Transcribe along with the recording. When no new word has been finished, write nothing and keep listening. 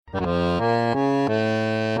Oh,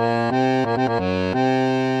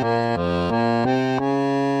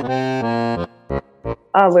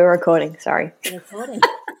 we're recording. Sorry. Recording.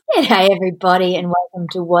 Hey, everybody, and welcome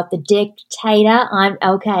to What the Dictator. I'm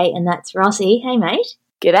LK, and that's Rossi. Hey, mate.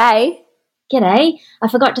 G'day. G'day. I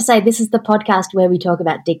forgot to say this is the podcast where we talk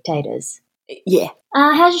about dictators. Yeah.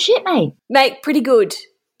 How's your shit, mate? Mate, pretty good.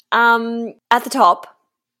 At the top,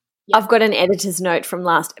 I've got an editor's note from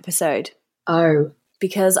last episode Oh,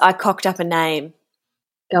 because I cocked up a name.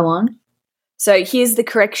 go on. So here's the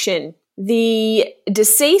correction. The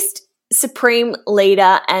deceased supreme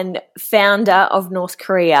leader and founder of North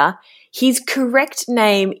Korea, his correct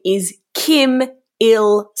name is Kim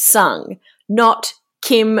Il-sung, not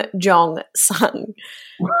Kim Jong-sung,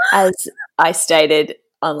 as I stated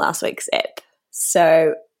on last week's ep.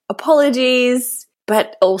 So apologies,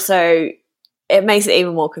 but also it makes it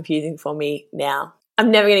even more confusing for me now.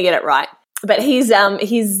 I'm never going to get it right. But he's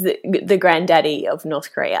the granddaddy of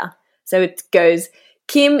North Korea. So it goes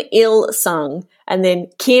Kim Il-sung and then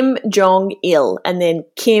Kim Jong-il and then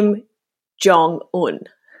Kim Jong-un.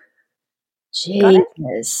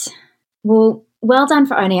 Jesus. Well done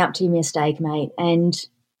for owning up to your mistake, mate. And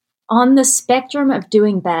on the spectrum of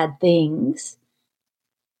doing bad things,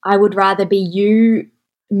 I would rather be you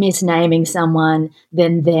misnaming someone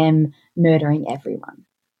than them murdering everyone.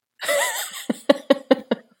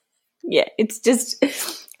 Yeah, it's just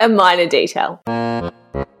a minor detail.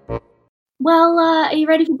 Well, are you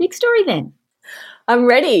ready for big story then? I'm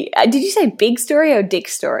ready. Did you say big story or dick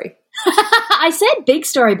story? I said big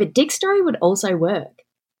story, but dick story would also work.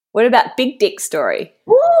 What about big dick story?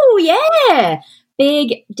 Ooh, yeah.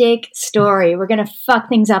 Big dick story. We're going to fuck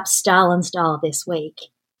things up Stalin style this week.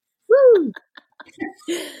 Woo.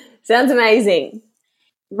 Sounds amazing.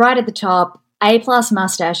 Right at the top, A+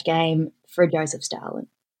 mustache game for Joseph Stalin.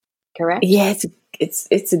 Correct? Yeah,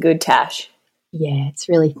 it's a good tash. Yeah, it's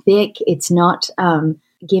really thick. It's not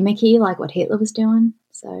gimmicky like what Hitler was doing.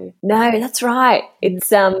 So No, that's right. It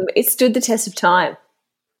stood the test of time.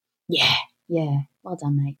 yeah. Well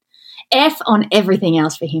done, mate. F on everything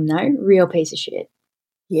else for him though. Real piece of shit.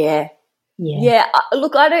 Yeah.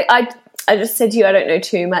 Look, I just said to you I don't know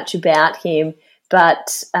too much about him,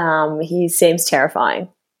 but he seems terrifying.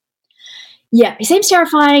 Yeah, he seems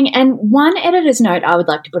terrifying. And one editor's note I would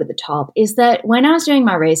like to put at the top is that when I was doing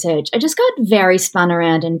my research, I just got very spun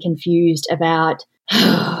around and confused about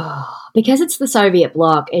because it's the Soviet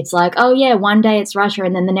bloc. It's like, oh yeah, one day it's Russia,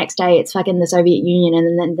 and then the next day it's fucking the Soviet Union,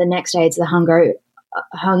 and then the next day it's the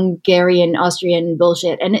Hungarian, Austrian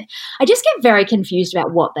bullshit. And I just get very confused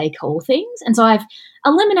about what they call things. And so I've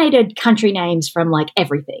eliminated country names from like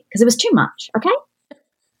everything because it was too much. Okay.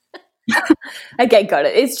 Okay, got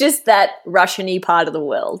it. It's just that Russian-y part of the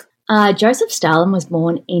world. Joseph Stalin was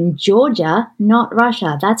born in Georgia, not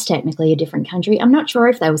Russia. That's technically a different country. I'm not sure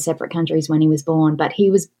if they were separate countries when he was born, but he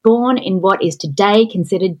was born in what is today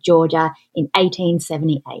considered Georgia in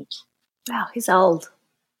 1878. Wow, he's old.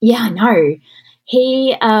 Yeah, I know.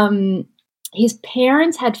 His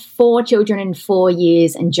parents had 4 children in 4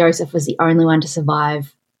 years, and Joseph was the only one to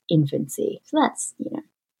survive infancy. So that's,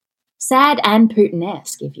 sad and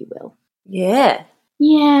Putin-esque, if you will. Yeah.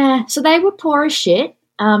 Yeah, so they were poor as shit.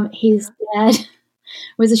 His dad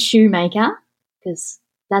was a shoemaker because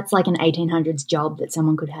that's like an 1800s job that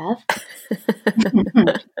someone could have.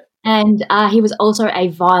 And he was also a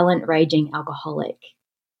violent, raging alcoholic.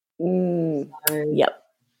 So yep.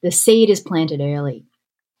 the seed is planted early.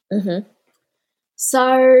 Mm-hmm.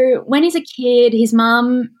 So when he's a kid, his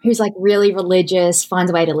mum, who's like really religious, finds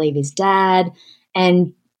a way to leave his dad,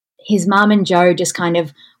 and his mum and Joe just kind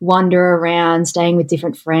of wander around, staying with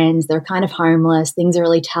different friends. They're kind of homeless. Things are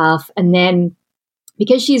really tough. And then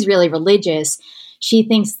because she's really religious, she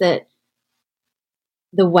thinks that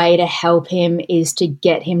the way to help him is to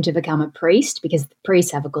get him to become a priest because the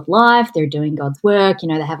priests have a good life. They're doing God's work.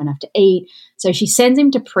 They have enough to eat. So she sends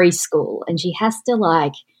him to preschool, and she has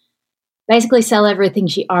to basically sell everything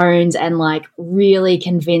she owns and really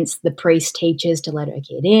convince the priest teachers to let her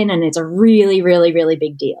kid in. And it's a really, really, really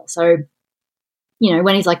big deal. So,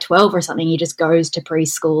 when he's 12 or something, he just goes to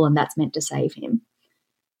preschool, and that's meant to save him.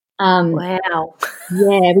 Wow.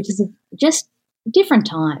 Yeah, which is just different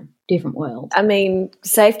time, different world. I mean,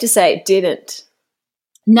 safe to say it didn't.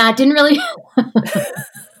 Nah, it didn't really.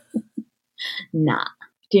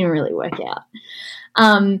 Didn't really work out.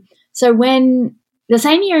 So when the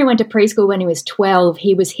same year he went to preschool, when he was 12,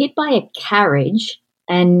 he was hit by a carriage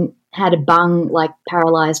and had a bung,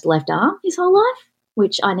 paralyzed left arm his whole life,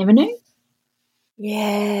 which I never knew.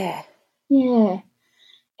 Yeah. Yeah.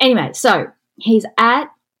 Anyway, so he's at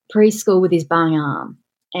preschool with his bung arm,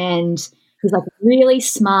 and He's like really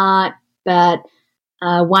smart, but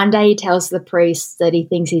one day he tells the priest that he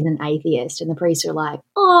thinks he's an atheist, and the priests are like,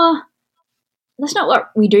 "Oh, that's not what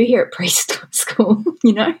we do here at priest school,"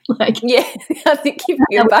 you know? Like, yeah, I think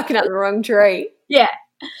you're barking up the wrong tree. yeah.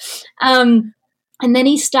 And then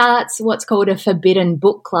he starts what's called a forbidden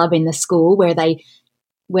book club in the school where they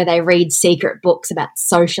read secret books about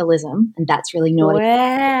socialism, and that's really naughty.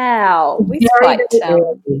 Wow.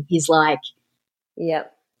 He's like,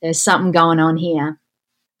 yep. There's something going on here.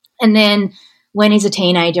 And then when he's a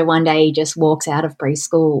teenager, one day he just walks out of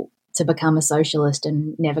preschool to become a socialist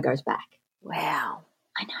and never goes back. Wow.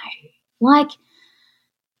 I know. Like,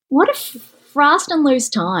 what a fast and loose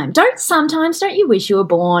time. Don't you wish you were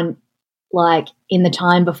born like in the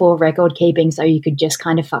time before record keeping so you could just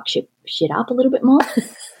kind of fuck shit up a little bit more?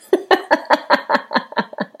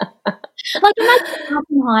 Like, imagine us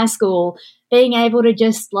in high school being able to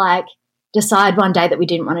just like decide one day that we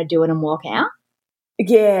didn't want to do it and walk out.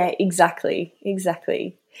 Yeah, exactly.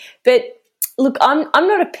 But look, I'm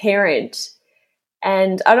not a parent,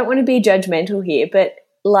 and I don't want to be judgmental here, but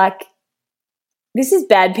like, this is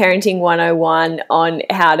bad parenting 101 on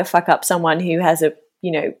how to fuck up someone who has a,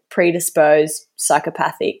 you know, predisposed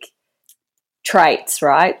psychopathic traits,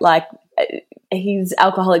 right? Like, his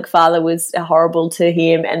alcoholic father was horrible to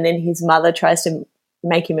him, and then his mother tries to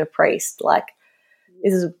make him a priest. Like,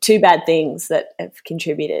 this is two bad things that have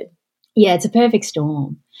contributed. Yeah, it's a perfect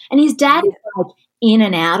storm. And his dad is like in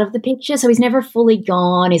and out of the picture, so he's never fully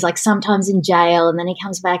gone. He's like sometimes in jail, and then he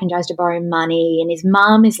comes back and tries to borrow money. And his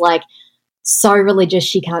mum is like so religious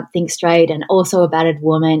she can't think straight, and also a battered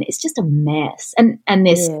woman. It's just a mess. And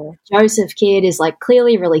this Joseph kid is like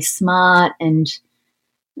clearly really smart, and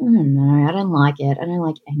I don't know. I don't like it. I don't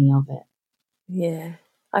like any of it. Yeah.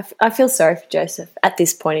 I feel sorry for Joseph at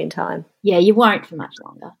this point in time. Yeah, you won't for much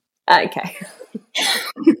longer. Okay.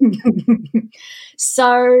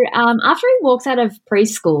 So after he walks out of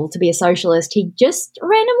preschool to be a socialist, he just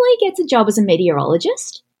randomly gets a job as a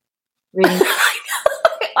meteorologist. Reading.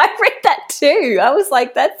 I read that too. I was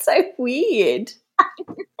like, that's so weird.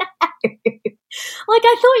 Like,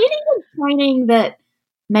 I thought you needed training that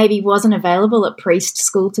maybe wasn't available at priest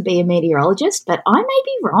school to be a meteorologist, but I may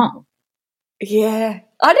be wrong. Yeah.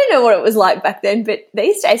 I don't know what it was like back then, but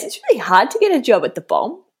these days it's really hard to get a job at the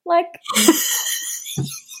Bomb. Like, it's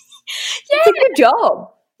a good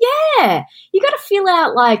job. Yeah. You got to fill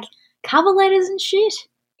out, like, cover letters and shit.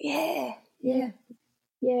 Yeah.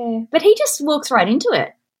 But he just walks right into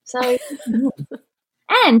it. So,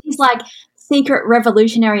 and he's, like, secret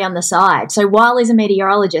revolutionary on the side. So while he's a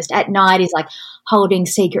meteorologist, at night he's, like, holding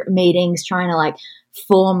secret meetings, trying to, like,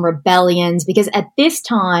 form rebellions. Because at this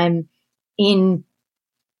time in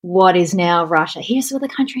what is now Russia. Here's where the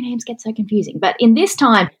country names get so confusing. But in this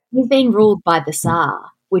time, he's being ruled by the Tsar,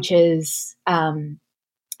 which is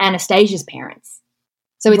Anastasia's parents.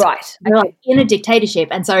 So it's right. like in a dictatorship.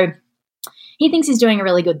 And so he thinks he's doing a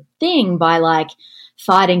really good thing by like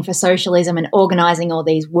fighting for socialism and organizing all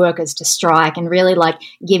these workers to strike and really like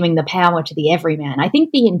giving the power to the everyman. I think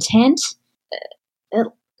the intent,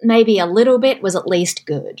 maybe a little bit, was at least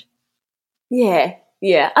good. Yeah.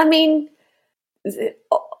 I mean,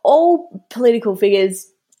 all political figures,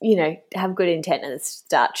 you know, have good intent at the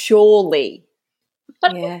start, surely.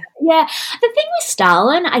 Yeah. The thing with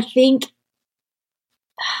Stalin, I think,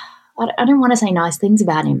 I don't want to say nice things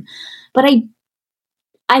about him, but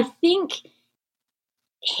I think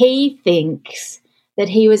he thinks that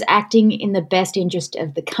he was acting in the best interest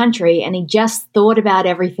of the country, and he just thought about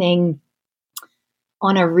everything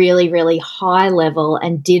on a really, really high level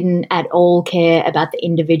and didn't at all care about the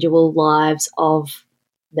individual lives of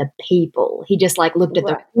the people. He just like looked at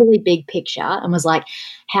the really big picture and was like,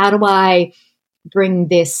 how do I bring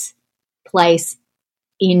this place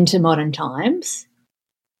into modern times?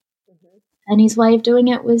 Mm-hmm. And his way of doing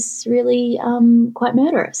it was really quite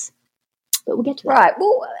murderous. But we'll get to that. Right.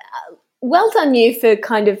 Well done you for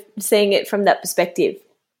kind of seeing it from that perspective.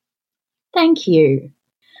 Thank you.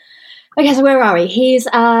 Okay, so where are we? He's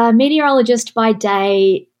a meteorologist by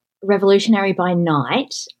day, revolutionary by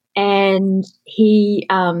night, and he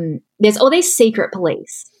there's all these secret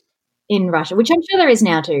police in Russia, which I'm sure there is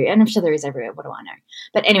now too, and I'm sure there is everywhere. What do I know?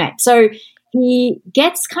 But anyway, so he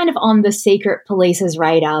gets kind of on the secret police's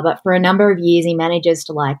radar, but for a number of years he manages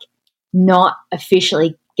to like not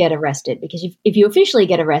officially get arrested, because if you officially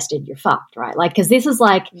get arrested, you're fucked, right? Like, because this is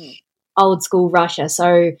like old school Russia.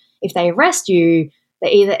 So if they arrest you, they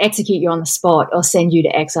either execute you on the spot or send you to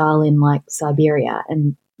exile in like Siberia,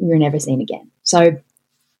 and you're never seen again. So,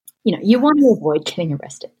 you know, you want to avoid getting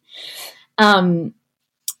arrested.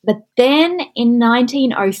 But then in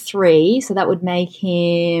 1903, so that would make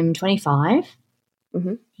him 25,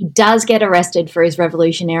 he does get arrested for his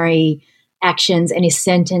revolutionary actions and is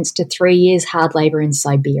sentenced to 3 years hard labor in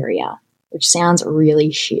Siberia, which sounds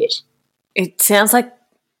really shit. It sounds like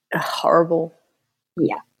horrible.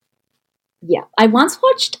 Yeah. Yeah. I once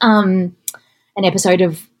watched an episode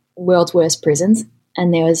of World's Worst Prisons,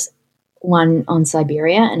 and there was one on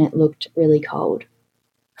Siberia, and it looked really cold.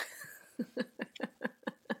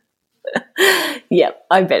 Yep,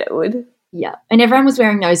 I bet it would. Yeah. And everyone was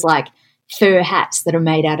wearing those like fur hats that are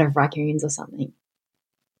made out of raccoons or something.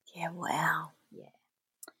 Yeah, wow. Yeah.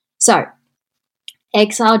 So,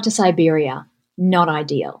 exiled to Siberia, not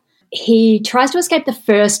ideal. He tries to escape the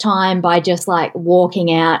first time by just like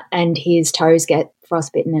walking out, and his toes get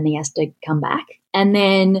frostbitten and he has to come back. And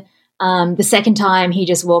then the second time he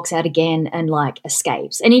just walks out again and like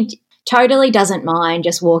escapes. And he totally doesn't mind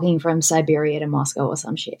just walking from Siberia to Moscow or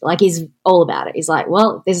some shit. Like he's all about it. He's like,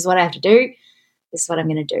 well, this is what I have to do. This is what I'm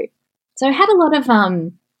going to do. So I had a lot of,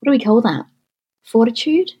 what do we call that?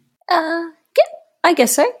 Fortitude? Yeah, I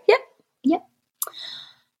guess so. Yep. Yep.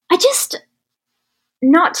 I just,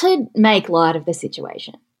 not to make light of the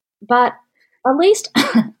situation, but at least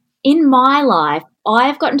in my life,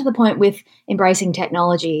 I've gotten to the point with embracing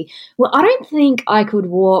technology where I don't think I could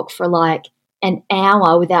walk for like an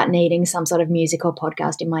hour without needing some sort of music or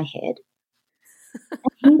podcast in my head.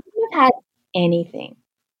 And he wouldn't have had anything.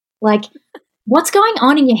 Like, what's going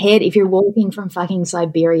on in your head if you're walking from fucking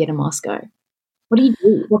Siberia to Moscow? What do you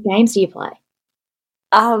do? What games do you play?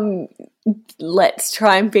 Let's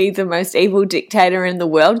try and be the most evil dictator in the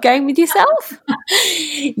world game with yourself.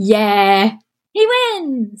 Yeah, he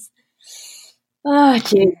wins. Oh,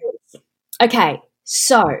 Jesus. Okay,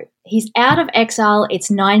 so he's out of exile. It's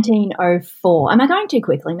 1904. Am I going too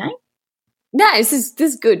quickly, mate? No, this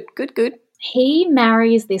is good. Good. He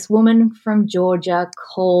marries this woman from Georgia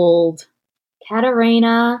called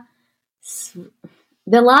Katerina.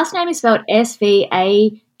 The last name is spelled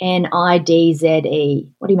Svanidze.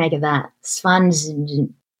 What do you make of that? Svanidze.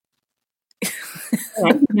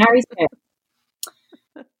 Anyway, he marries her.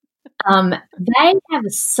 They have a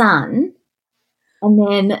son, and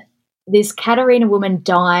then this Katerina woman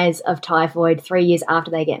dies of typhoid 3 years after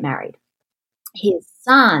they get married. His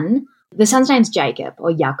son, the son's name's Jacob,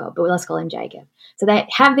 or Jakob, but let's call him Jacob. So they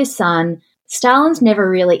have this son. Stalin's never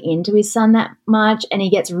really into his son that much, and he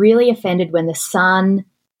gets really offended when the son,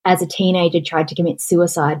 as a teenager, tried to commit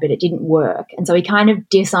suicide, but it didn't work. And so he kind of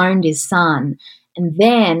disowned his son. And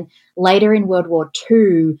then later in World War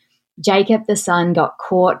II, Jacob, the son, got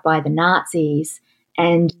caught by the Nazis,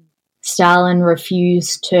 and Stalin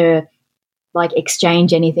refused to like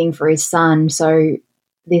exchange anything for his son. So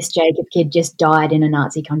this Jacob kid just died in a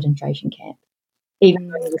Nazi concentration camp, even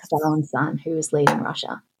though he was Stalin's son who was leading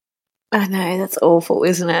Russia. I know, that's awful,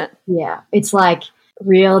 isn't it? Yeah, it's like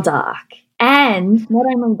real dark. And not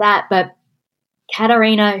only that, but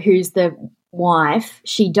Katerina, who's the wife,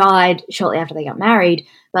 she died shortly after they got married,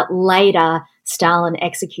 but later Stalin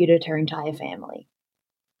executed her entire family.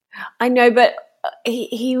 I know, but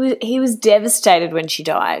he was devastated when she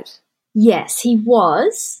died. Yes, he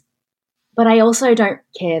was, but I also don't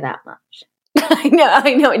care that much.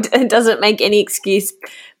 I know it doesn't make any excuse,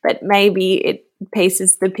 but maybe it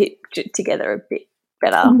pieces the picture together a bit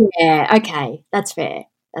better. Yeah, okay, that's fair.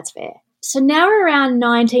 So now we're around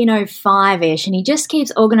 1905-ish, and he just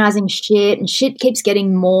keeps organising shit, and shit keeps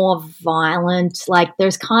getting more violent. Like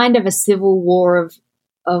there's kind of a civil war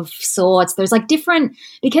of sorts. There's like different,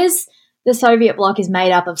 because the Soviet bloc is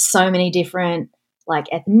made up of so many different like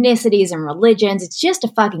ethnicities and religions. It's just a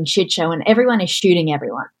fucking shit show, and everyone is shooting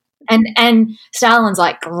everyone. And Stalin's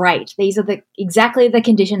like, great, these are exactly the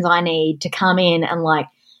conditions I need to come in and like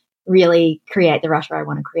really create the Russia I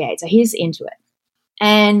want to create. So he's into it.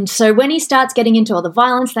 And so when he starts getting into all the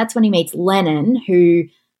violence, that's when he meets Lenin, who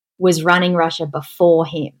was running Russia before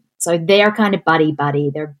him. So they're kind of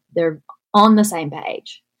buddy-buddy. They're on the same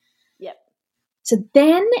page. Yep. So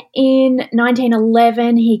then in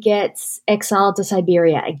 1911, he gets exiled to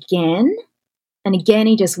Siberia again. And again,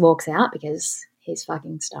 he just walks out because he's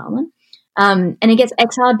fucking Stalin. And he gets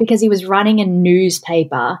exiled because he was running a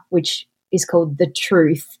newspaper, which is called The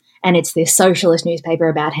Truth. And it's this socialist newspaper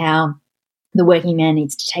about how the working man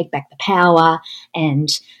needs to take back the power and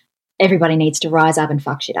everybody needs to rise up and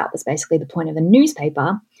fuck shit up. That's basically the point of the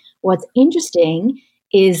newspaper. What's interesting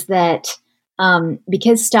is that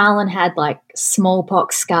because Stalin had like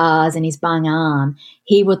smallpox scars in his bung arm,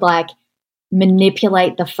 he would like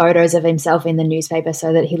manipulate the photos of himself in the newspaper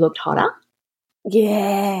so that he looked hotter.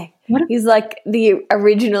 Yeah. He's like the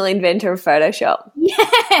original inventor of Photoshop.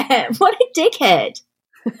 Yeah. What a dickhead.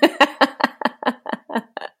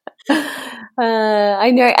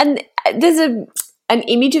 I know. And there's an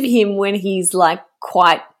image of him when he's like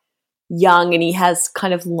quite young and he has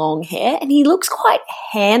kind of long hair and he looks quite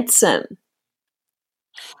handsome.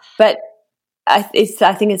 But I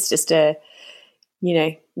think it's just a,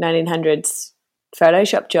 1900s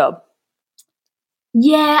Photoshop job.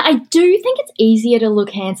 Yeah, I do think it's easier to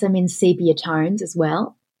look handsome in sepia tones as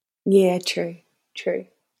well. Yeah, true.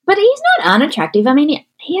 But he's not unattractive. I mean,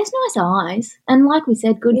 he has nice eyes. And like we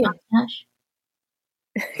said, good mustache.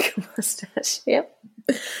 Good mustache, yep.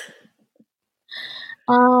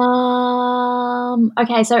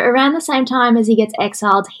 Okay, so around the same time as he gets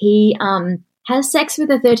exiled, he has sex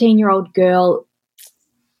with a 13-year-old girl,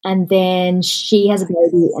 and then she has a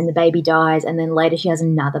baby and the baby dies, and then later she has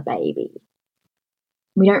another baby.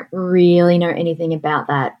 We don't really know anything about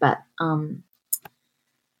that, but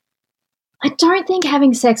I don't think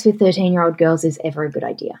having sex with 13-year-old girls is ever a good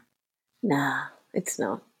idea. Nah, it's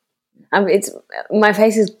not. My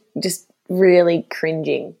face is just really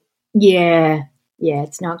cringing. Yeah,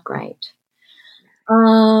 it's not great.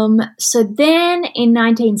 So then in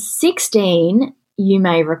 1916, you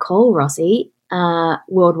may recall, Rossi,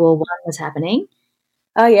 World War I was happening.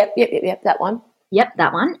 Oh, yep, that one. Yep,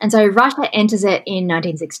 that one. And so Russia enters it in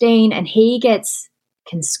 1916 and he gets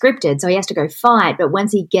conscripted, so he has to go fight. But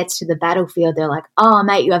once he gets to the battlefield, they're like, oh,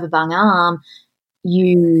 mate, you have a bung arm.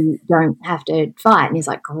 You don't have to fight. And he's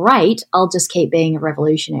like, great, I'll just keep being a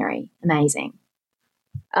revolutionary. Amazing.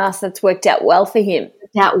 So that's worked out well for him.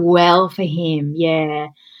 Yeah.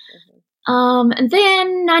 And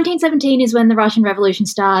then 1917 is when the Russian Revolution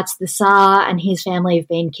starts. The Tsar and his family have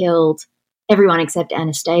been killed. Everyone except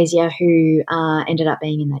Anastasia, who ended up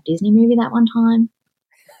being in that Disney movie that one time.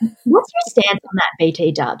 What's your stance on that,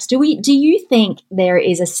 BT Dubs? Do you think there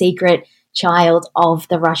is a secret child of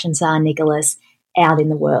the Russian Tsar Nicholas out in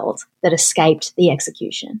the world that escaped the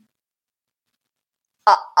execution?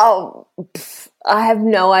 I have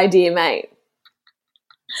no idea, mate.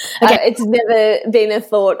 Okay. It's never been a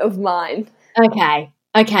thought of mine. Okay.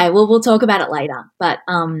 Well, we'll talk about it later, but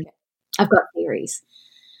I've got theories.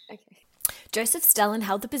 Joseph Stalin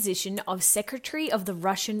held the position of Secretary of the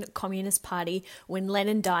Russian Communist Party when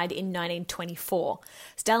Lenin died in 1924.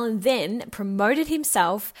 Stalin then promoted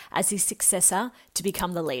himself as his successor to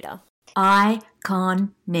become the leader.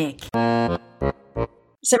 Iconic.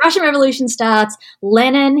 So Russian Revolution starts.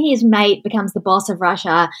 Lenin, his mate, becomes the boss of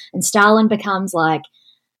Russia, and Stalin becomes like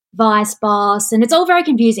vice boss, and it's all very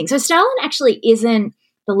confusing. So Stalin actually isn't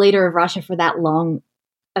the leader of Russia for that long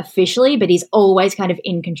officially, but he's always kind of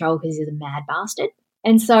in control because he's a mad bastard.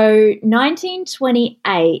 And so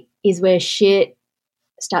 1928 is where shit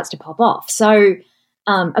starts to pop off. So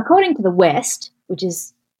according to the West, which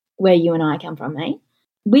is where you and I come from, mate,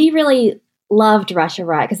 we really loved Russia,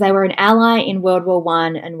 right? Because they were an ally in World War I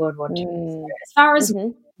and World War II. So as far as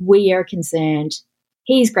we are concerned,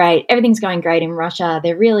 he's great. Everything's going great in Russia.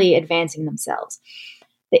 They're really advancing themselves.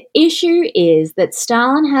 The issue is that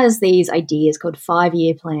Stalin has these ideas called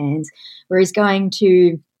 5-year plans where he's going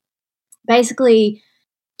to basically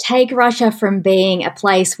take Russia from being a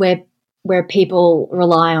place where people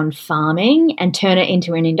rely on farming and turn it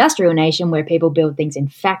into an industrial nation where people build things in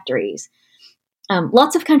factories.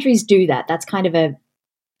 Lots of countries do that. That's kind of a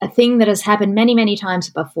thing that has happened many, many times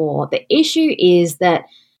before. The issue is that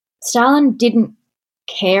Stalin didn't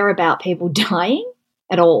care about people dying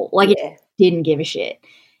at all. He didn't give a shit.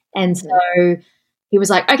 And so he was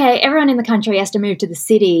like, okay, everyone in the country has to move to the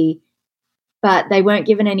city, but they weren't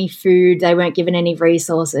given any food. They weren't given any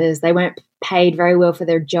resources. They weren't paid very well for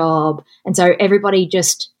their job. And so everybody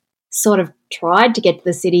just sort of tried to get to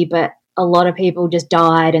the city, but a lot of people just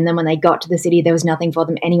died. And then when they got to the city, there was nothing for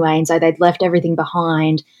them anyway. And so they'd left everything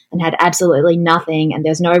behind and had absolutely nothing. And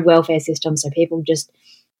there's no welfare system. So people just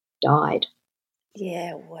died.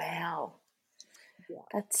 Yeah. Wow.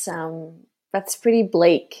 That's pretty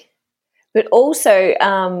bleak. But also,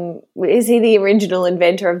 is he the original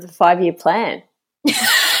inventor of the 5-year plan?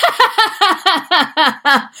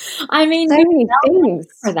 I mean, so many things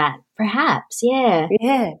for that, perhaps, yeah.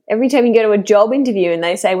 Yeah. Every time you go to a job interview and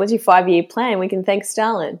they say, "What's your 5-year plan?" we can thank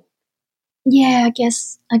Stalin. Yeah, I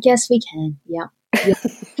guess we can. Yeah.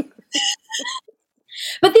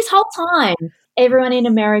 But this whole time, everyone in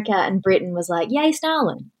America and Britain was like, "Yay,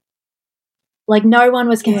 Stalin!" Like no one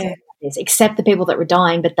was concerned about this except the people that were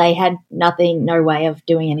dying, but they had nothing, no way of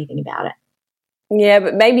doing anything about it. Yeah,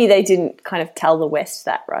 but maybe they didn't kind of tell the West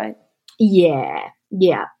that, right? Yeah.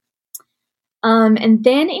 And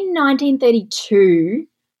then in 1932,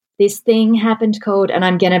 this thing happened called, and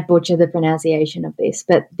I'm going to butcher the pronunciation of this,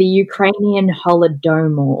 but the Ukrainian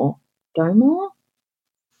Holodomor. Domor?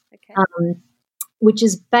 which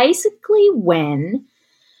is basically when.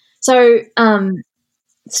 So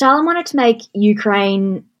Stalin wanted to make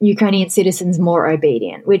Ukrainian citizens more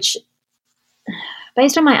obedient, which,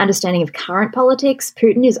 based on my understanding of current politics,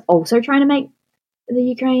 Putin is also trying to make the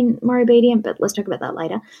Ukraine more obedient, but let's talk about that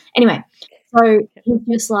later. Anyway, so he's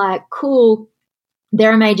just like, cool,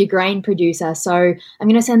 they're a major grain producer, so I'm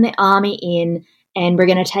going to send the army in and we're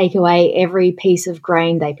going to take away every piece of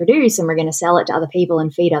grain they produce and we're going to sell it to other people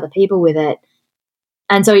and feed other people with it.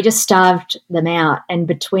 And so he just starved them out, and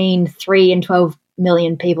between 3 and 12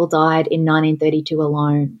 million people died in 1932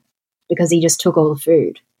 alone because he just took all the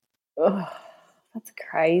food. Oh, that's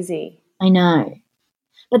crazy. I know.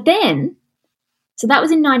 But then, so that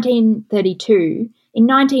was in 1932. In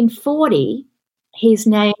 1940, he's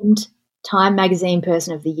named Time Magazine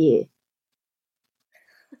Person of the Year.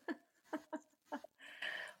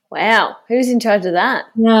 Wow. Who's in charge of that?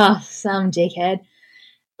 Yeah, some dickhead.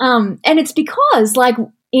 And it's because, like,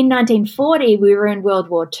 in 1940, we were in World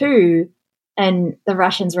War II and the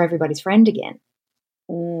Russians were everybody's friend again.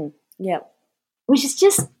 Yep. Which is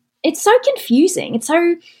just, it's so confusing. It's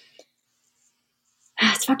so,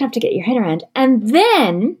 it's fucked up to get your head around. And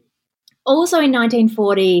then, also in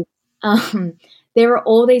 1940, there were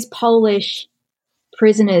all these Polish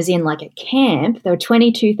prisoners in, like, a camp. There were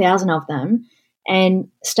 22,000 of them. And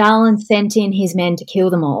Stalin sent in his men to kill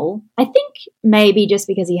them all. I think maybe just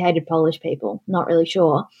because he hated Polish people. Not really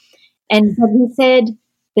sure. And but he said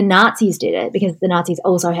the Nazis did it because the Nazis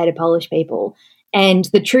also hated Polish people. And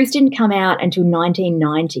the truth didn't come out until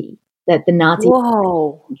 1990 that the Nazis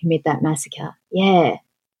didn't commit that massacre. Yeah.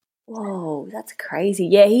 Whoa, that's crazy.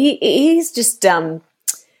 Yeah, he's just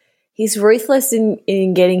he's ruthless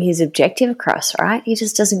in getting his objective across, right? He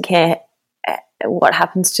just doesn't care what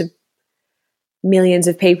happens to millions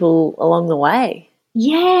of people along the way.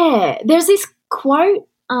 Yeah. There's this quote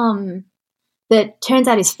that turns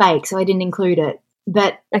out is fake, so I didn't include it.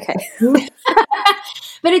 But okay.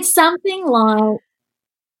 But it's something like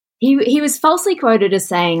he was falsely quoted as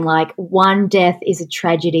saying, like, one death is a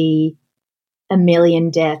tragedy, a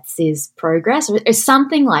million deaths is progress, or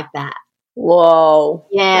something like that. Whoa.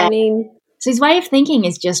 Yeah. I mean, so his way of thinking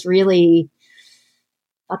is just really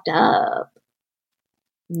fucked up.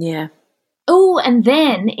 Yeah. Oh, and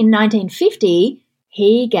then in 1950,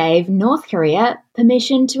 he gave North Korea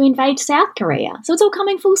permission to invade South Korea. So it's all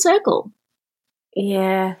coming full circle.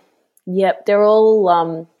 Yeah. Yep. They're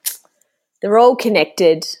all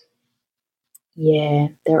connected. Yeah,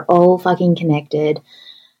 they're all fucking connected.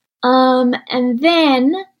 And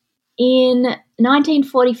then in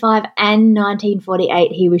 1945 and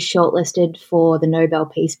 1948, he was shortlisted for the Nobel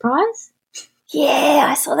Peace Prize. Yeah,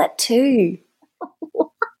 I saw that too.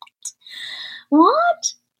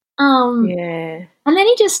 What? Yeah. And then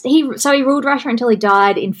he ruled Russia until he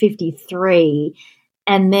died in 1953.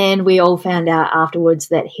 And then we all found out afterwards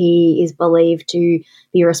that he is believed to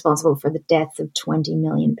be responsible for the deaths of 20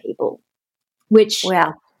 million people. Which,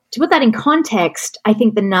 wow. To put that in context, I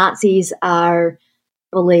think the Nazis are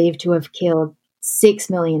believed to have killed 6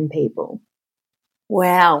 million people.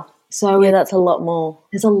 Wow. So yeah, that's a lot more.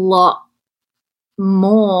 There's a lot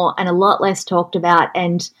more and a lot less talked about,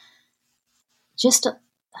 and just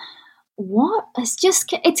what?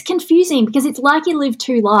 It's confusing because it's like you live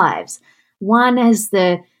two lives. One as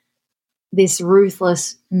this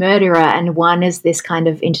ruthless murderer and one as this kind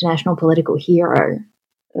of international political hero.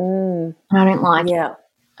 And I don't like it.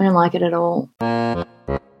 I don't like it at all. Fun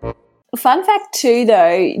fact too,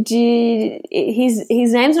 though,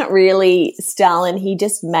 his name's not really Stalin. He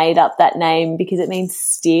just made up that name because it means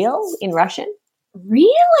steel in Russian.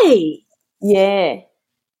 Really? Yeah.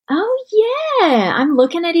 Oh yeah. I'm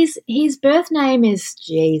looking at his birth name is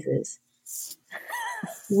Jesus.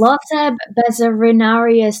 Lotab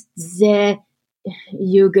Bazarinarius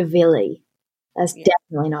Zeyugavili. That's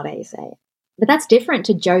definitely not how you say it. But that's different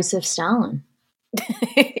to Joseph Stalin.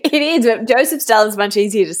 It is, but Joseph Stalin's much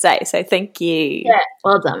easier to say, so thank you. Yeah,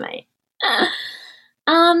 well done, mate.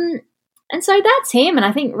 And so that's him, and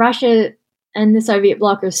I think Russia and the Soviet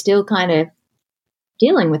bloc are still kind of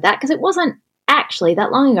dealing with that because it wasn't actually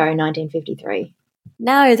that long ago in 1953.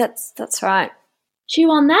 No, that's right.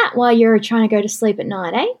 Chew on that while you're trying to go to sleep at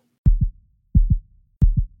night, eh?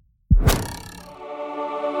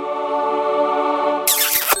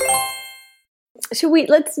 Should we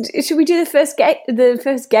do the first gates game? The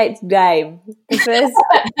first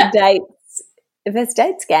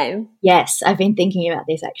dates game. Yes, I've been thinking about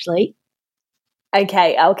this actually.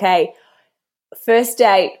 Okay. First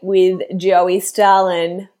date with Joey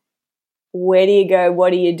Stalin. Where do you go?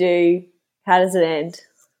 What do you do? How does it end?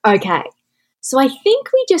 Okay. So I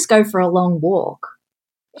think we just go for a long walk.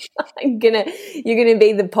 You're gonna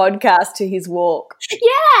be the podcast to his walk.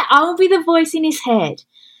 Yeah, I'll be the voice in his head.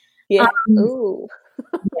 Yeah. Ooh.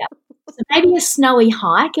 Yeah. So maybe a snowy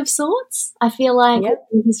hike of sorts, I feel like would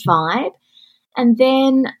be his vibe. And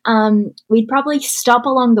then we'd probably stop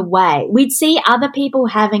along the way. We'd see other people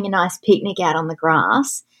having a nice picnic out on the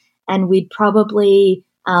grass, and we'd probably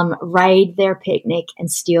raid their picnic and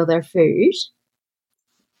steal their food.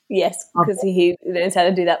 Yes, because he knows how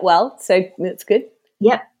to do that well, so that's good.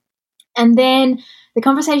 Yep. And then the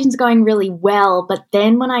conversation's going really well, but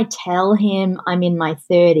then when I tell him I'm in my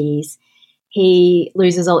 30s, he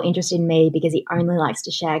loses all interest in me because he only likes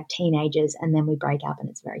to shag teenagers, and then we break up and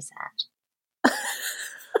it's very sad.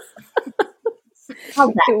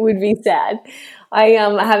 It would be sad. I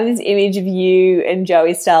have this image of you and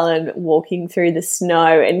Joey Stalin walking through the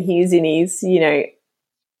snow, and he's in his,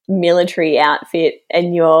 military outfit,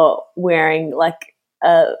 and you're wearing like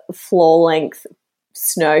a floor-length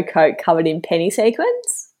snow coat covered in penny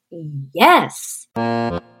sequins. Yes.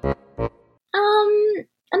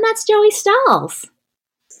 And that's Joey Stiles.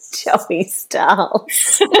 Joey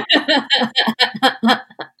Stiles.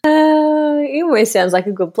 He almost sounds like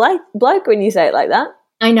a good bloke when you say it like that.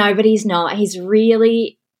 I know, but he's not. He's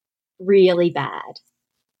really, really bad.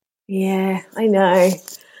 Yeah, I know.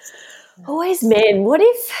 Always men.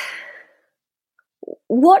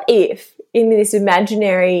 What if in this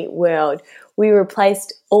imaginary world we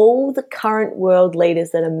replaced all the current world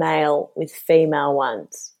leaders that are male with female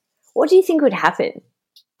ones? What do you think would happen?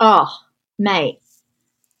 Oh, mate.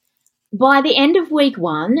 By the end of week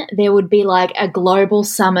 1, there would be like a global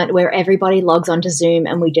summit where everybody logs onto Zoom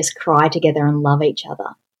and we just cry together and love each other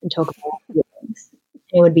and talk about feelings.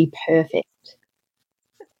 It would be perfect.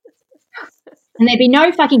 And there'd be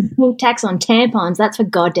no fucking pink tax on tampons, that's for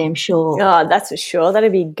goddamn sure. Oh, that's for sure.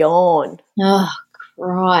 That'd be gone. Oh,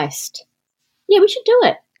 Christ. Yeah, we should do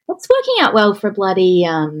it. It's working out well for bloody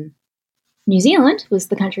New Zealand was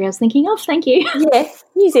the country I was thinking of. Thank you. Yeah,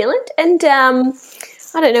 New Zealand. And I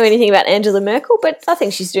don't know anything about Angela Merkel, but I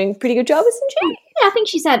think she's doing a pretty good job, isn't she? Yeah, I think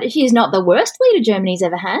she's not the worst leader Germany's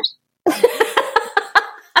ever had.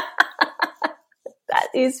 That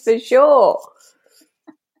is for sure.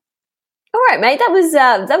 All right, mate,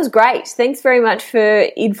 that was great. Thanks very much for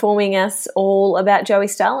informing us all about Joey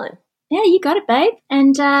Stalin. Yeah, you got it, babe.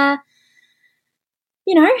 And,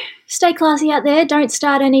 stay classy out there. Don't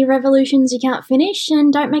start any revolutions you can't finish,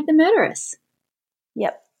 and don't make them murderous.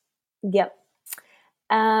 Yep.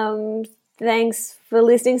 Thanks for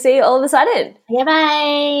listening. See you all of a sudden. Yeah,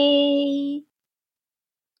 bye.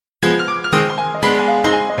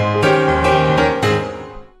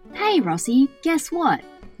 Hey, Rossi, guess what?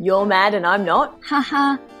 You're mad and I'm not.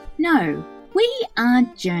 Haha, no, we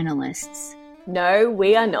aren't journalists. No,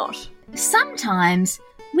 we are not. Sometimes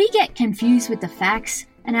we get confused with the facts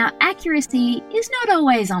and our accuracy is not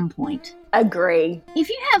always on point. Agree. If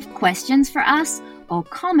you have questions for us or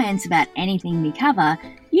comments about anything we cover,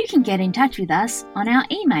 you can get in touch with us on our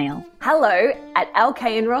email.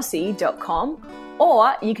 hello@alkayandrossi.com,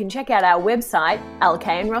 or you can check out our website,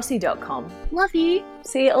 alkayandrossi.com. Love you.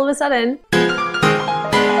 See you all of a sudden.